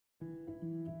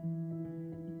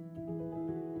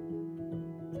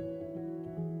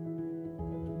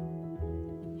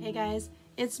Hey guys,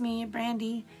 it's me,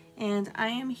 Brandy, and I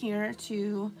am here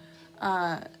to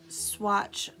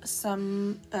swatch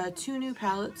some two new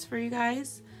palettes for you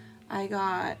guys. I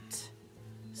got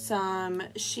some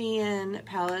Shein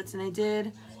palettes, and I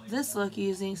did this look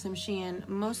using some Shein,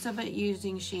 most of it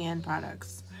using Shein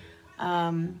products. So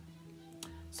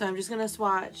I'm just going to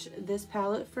swatch this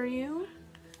palette for you.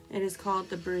 It is called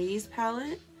the Breeze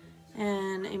palette,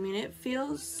 and I mean, it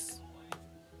feels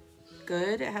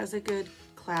good. It has a good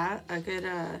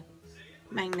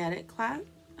magnetic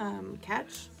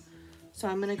catch. So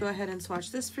I'm going to go ahead and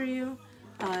swatch this for you.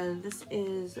 This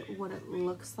is what it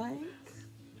looks like.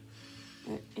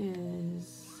 It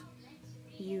is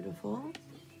beautiful.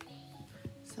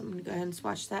 So I'm going to go ahead and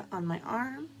swatch that on my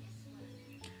arm.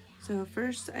 So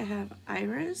first I have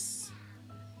Iris,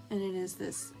 and it is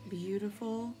this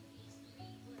beautiful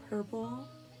purple.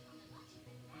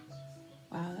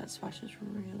 Wow, that swatches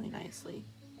really nicely.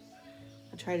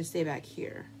 I'll try to stay back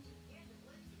here.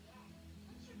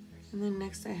 And then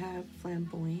next I have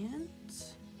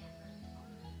Flamboyant.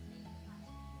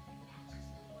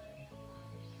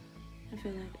 I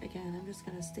feel like, again, I'm just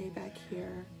gonna stay back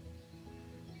here.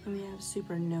 And we have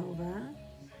Supernova.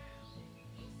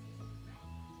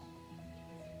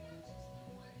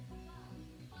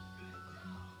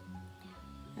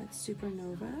 That's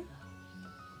Supernova.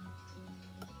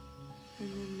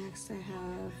 And then next I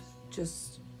have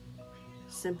just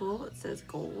simple, it says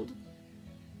Gold.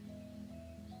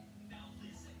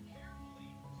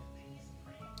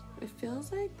 It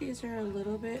feels like these are a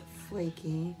little bit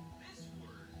flaky.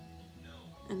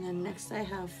 And then next I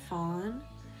have Fawn.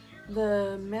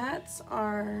 The mattes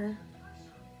are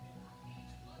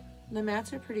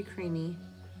pretty creamy.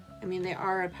 I mean, they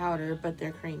are a powder, but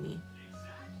they're creamy.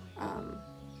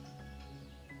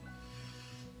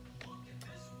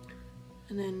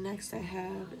 And then next I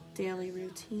have Daily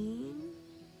Routine.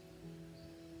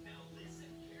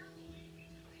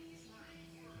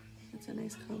 That's a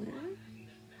nice color.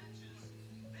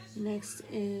 Next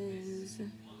is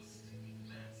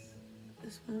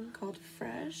this one called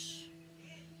Fresh.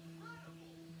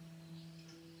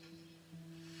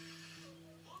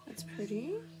 That's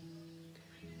pretty.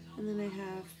 And then I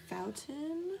have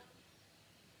Fountain.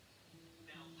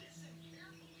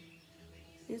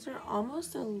 These are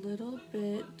almost a little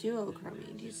bit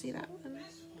duochrome-y. Do you see that one?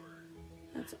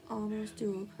 That's almost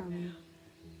duochrome-y.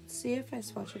 Let's see if I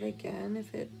swatch it again,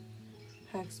 if it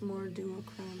packs more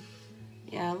duochrome.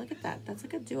 Yeah, look at that. That's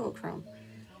like a duochrome.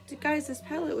 Dude, guys, this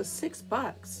palette was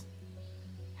 $6.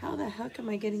 How the heck am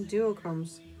I getting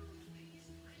duochromes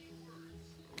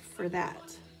for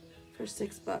that? For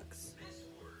 $6.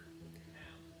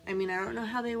 I mean, I don't know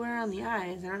how they wear on the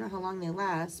eyes. I don't know how long they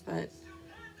last, but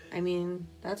I mean,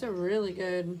 that's a really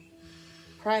good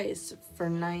price for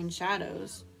 9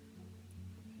 shadows.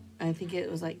 I think it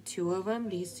was like 2 of them.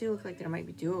 These two look like there might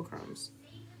be duochromes.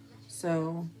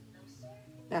 So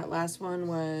that last one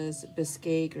was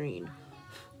Biscay Green.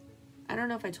 I don't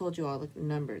know if I told you all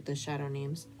the shadow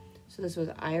names. So this was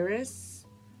Iris,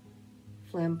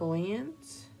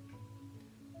 Flamboyant,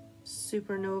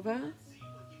 Supernova,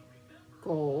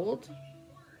 Gold,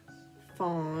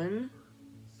 Fawn,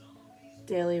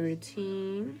 Daily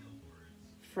Routine,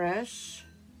 Fresh,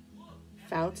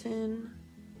 Fountain,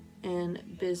 and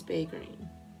Biscay Green.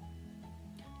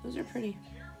 Those are pretty.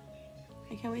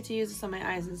 I can't wait to use this on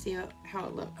my eyes and see how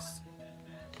it looks.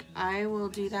 I will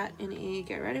do that in a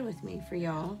get ready with me for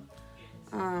y'all.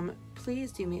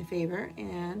 Please do me a favor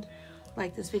and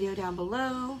like this video down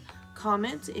below.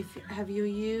 Comment if have you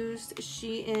used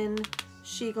Shein,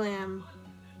 sheglam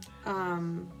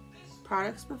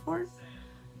products before.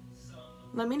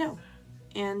 Let me know.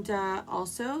 And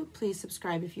also, please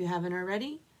subscribe if you haven't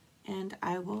already. And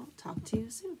I will talk to you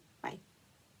soon. Bye.